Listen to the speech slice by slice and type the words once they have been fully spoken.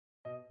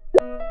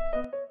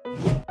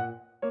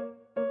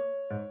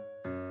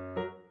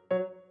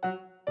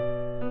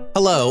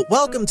Hello,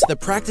 welcome to the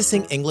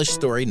Practicing English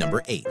story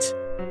number 8.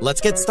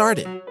 Let's get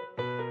started.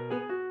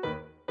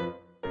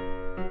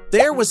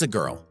 There was a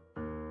girl.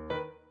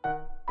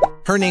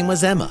 Her name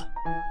was Emma.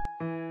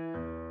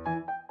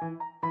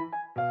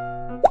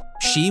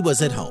 She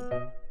was at home.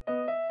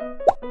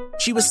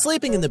 She was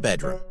sleeping in the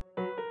bedroom.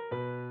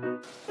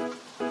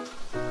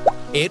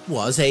 It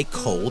was a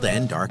cold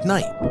and dark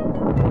night.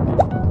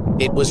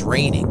 It was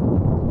raining.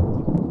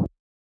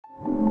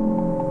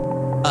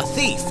 A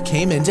thief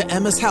came into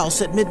Emma's house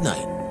at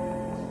midnight.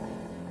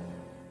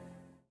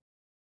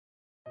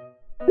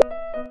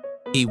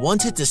 He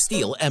wanted to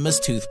steal Emma's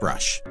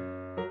toothbrush.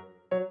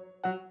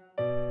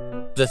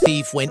 The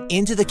thief went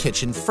into the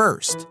kitchen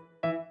first.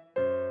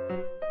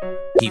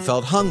 He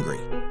felt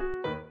hungry.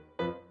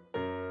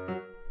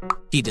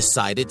 He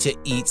decided to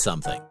eat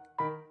something.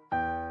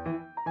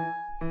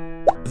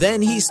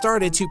 Then he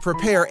started to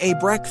prepare a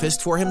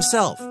breakfast for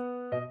himself.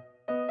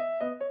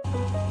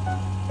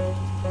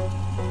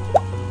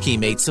 He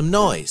made some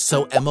noise,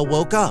 so Emma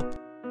woke up.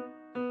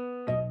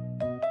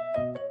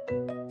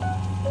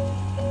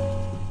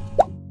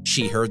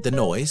 She heard the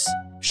noise.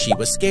 She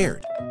was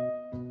scared.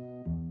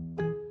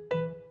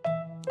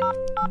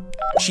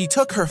 She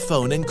took her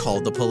phone and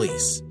called the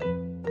police.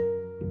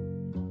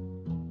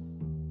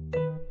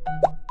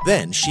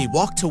 Then she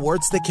walked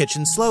towards the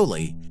kitchen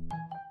slowly,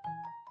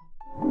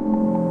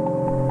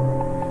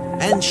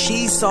 and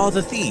she saw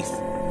the thief.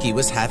 He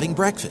was having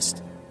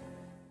breakfast.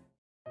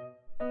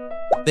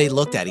 They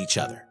looked at each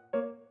other,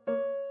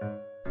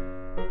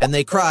 and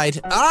they cried,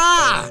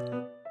 "Ah!"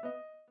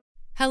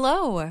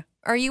 Hello,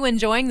 are you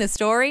enjoying the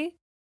story?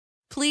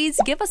 Please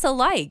give us a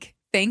like.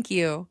 Thank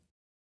you.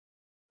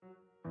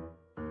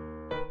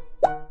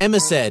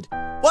 Emma said,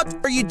 "What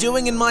are you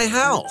doing in my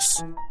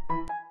house?"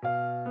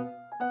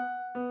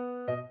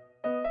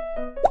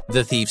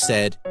 The thief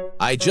said,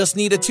 "I just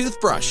need a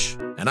toothbrush,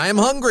 and I am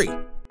hungry."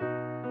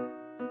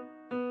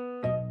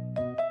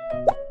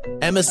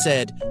 Emma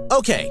said,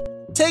 "Okay,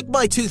 take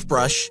my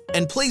toothbrush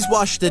and please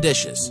wash the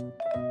dishes."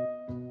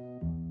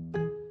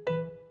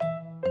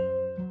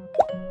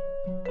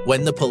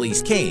 When the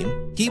police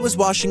came, he was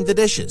washing the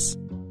dishes.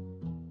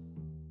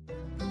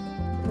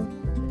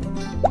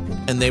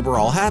 And they were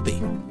all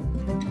happy.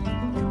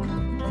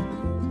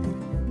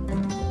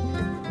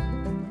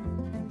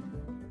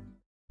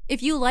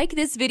 If you like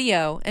this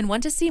video and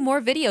want to see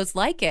more videos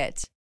like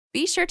it,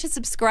 be sure to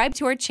subscribe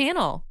to our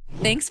channel.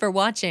 Thanks for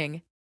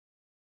watching.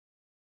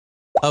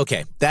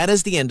 Okay, that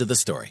is the end of the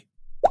story.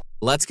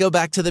 Let's go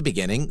back to the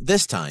beginning,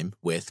 this time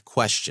with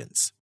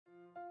questions.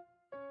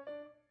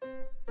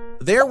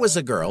 There was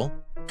a girl.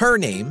 Her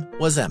name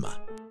was Emma.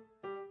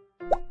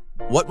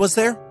 What was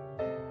there?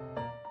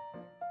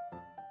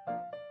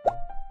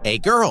 A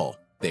girl.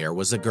 There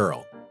was a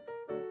girl.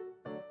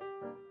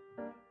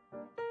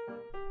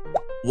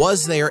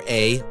 Was there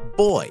a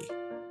boy?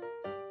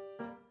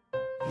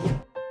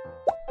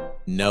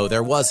 No,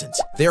 there wasn't.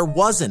 There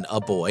wasn't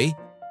a boy.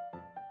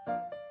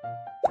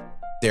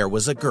 There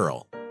was a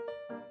girl.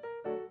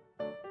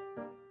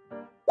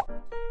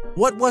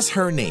 What was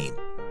her name?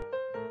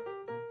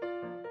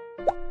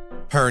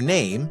 Her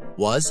name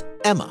was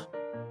Emma.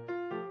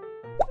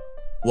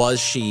 Was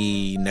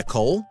she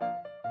Nicole?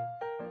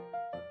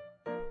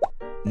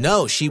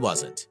 No, she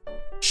wasn't.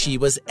 She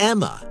was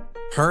Emma.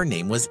 Her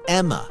name was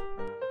Emma.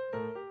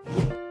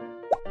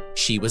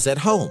 She was at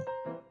home.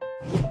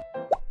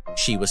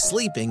 She was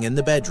sleeping in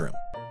the bedroom.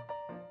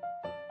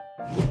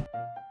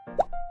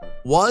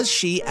 Was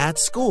she at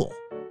school?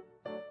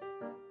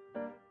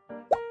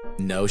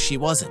 No, she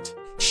wasn't.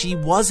 She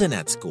wasn't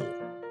at school.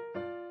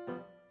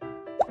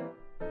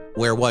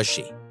 Where was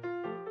she?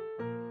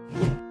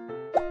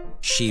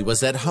 She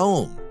was at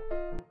home.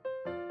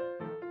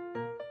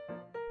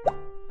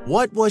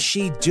 What was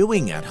she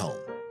doing at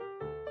home?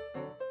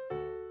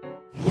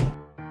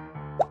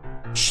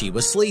 She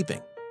was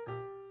sleeping.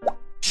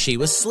 She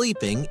was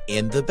sleeping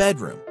in the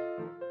bedroom.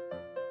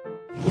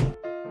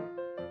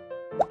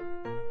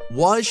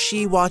 Was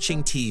she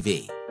watching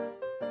TV?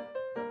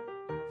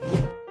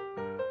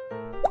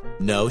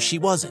 No, she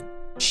wasn't.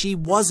 She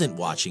wasn't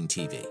watching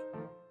TV.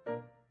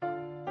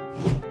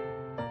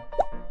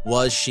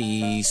 Was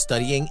she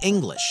studying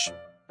English?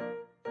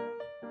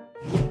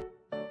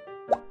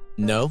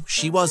 No,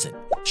 she wasn't.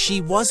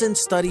 She wasn't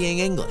studying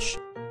English.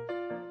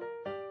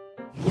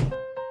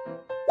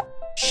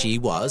 She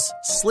was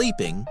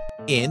sleeping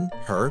in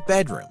her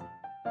bedroom.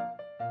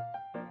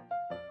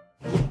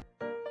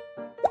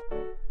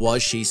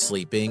 Was she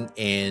sleeping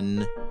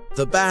in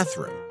the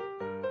bathroom?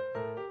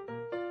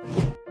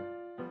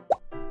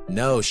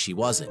 No, she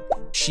wasn't.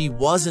 She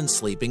wasn't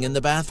sleeping in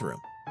the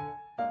bathroom.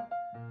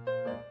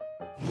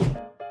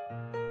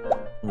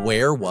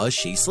 Where was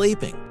she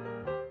sleeping?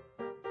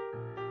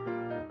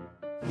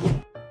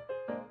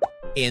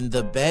 In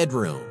the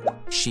bedroom.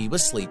 She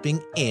was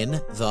sleeping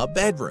in the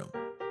bedroom.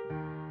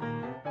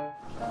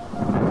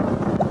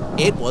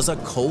 It was a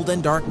cold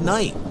and dark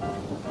night.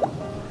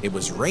 It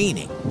was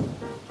raining.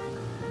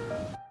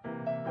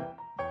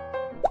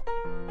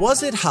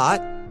 Was it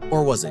hot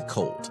or was it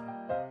cold?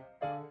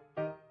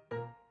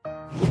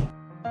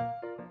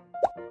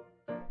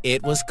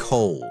 It was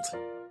cold.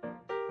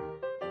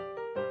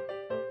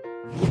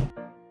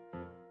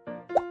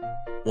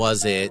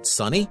 Was it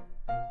sunny?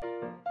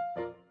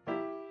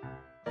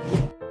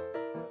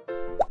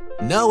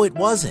 No, it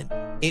wasn't.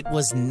 It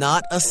was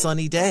not a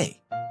sunny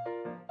day.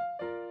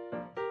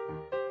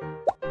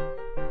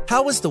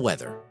 How was the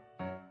weather?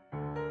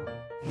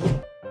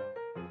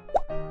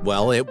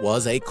 Well, it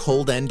was a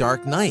cold and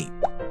dark night.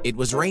 It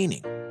was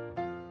raining.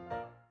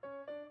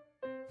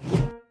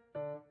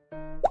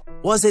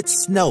 Was it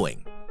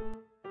snowing?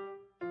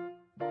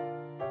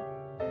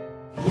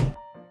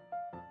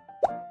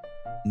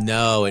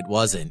 No, it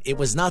wasn't. It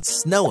was not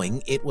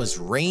snowing, it was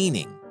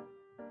raining.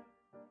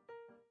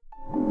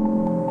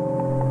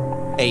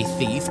 A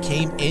thief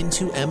came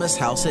into Emma's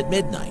house at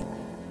midnight.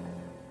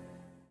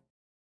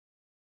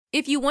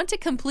 If you want to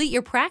complete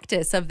your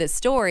practice of this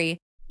story,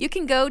 you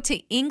can go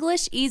to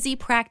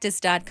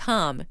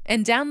EnglishEasyPractice.com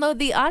and download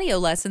the audio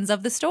lessons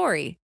of the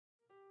story.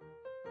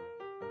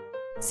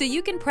 So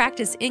you can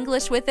practice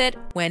English with it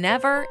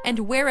whenever and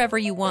wherever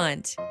you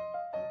want.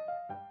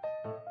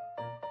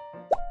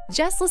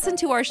 Just listen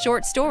to our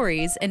short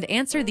stories and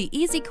answer the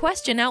easy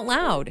question out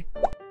loud.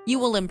 You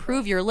will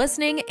improve your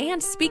listening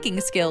and speaking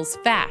skills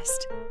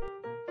fast.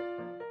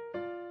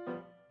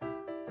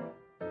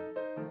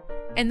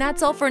 And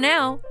that's all for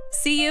now.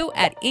 See you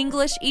at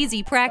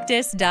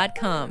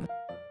EnglishEasyPractice.com.